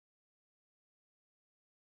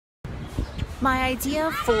My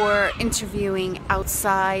idea for interviewing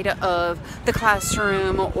outside of the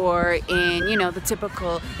classroom or in, the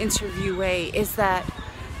typical interview way is that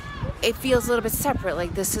it feels a little bit separate.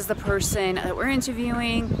 Like, this is the person that we're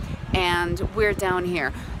interviewing and we're down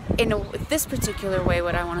here. In this particular way,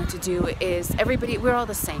 what I wanted to do is we're all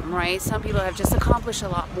the same, right? Some people have just accomplished a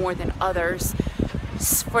lot more than others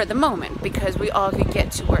for the moment because we all could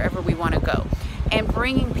get to wherever we want to go. And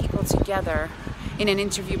bringing people together in an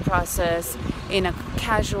interview process in a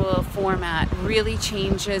casual format really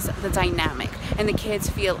changes the dynamic, and the kids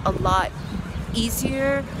feel a lot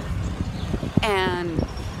easier and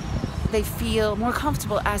they feel more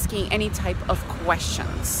comfortable asking any type of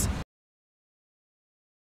questions.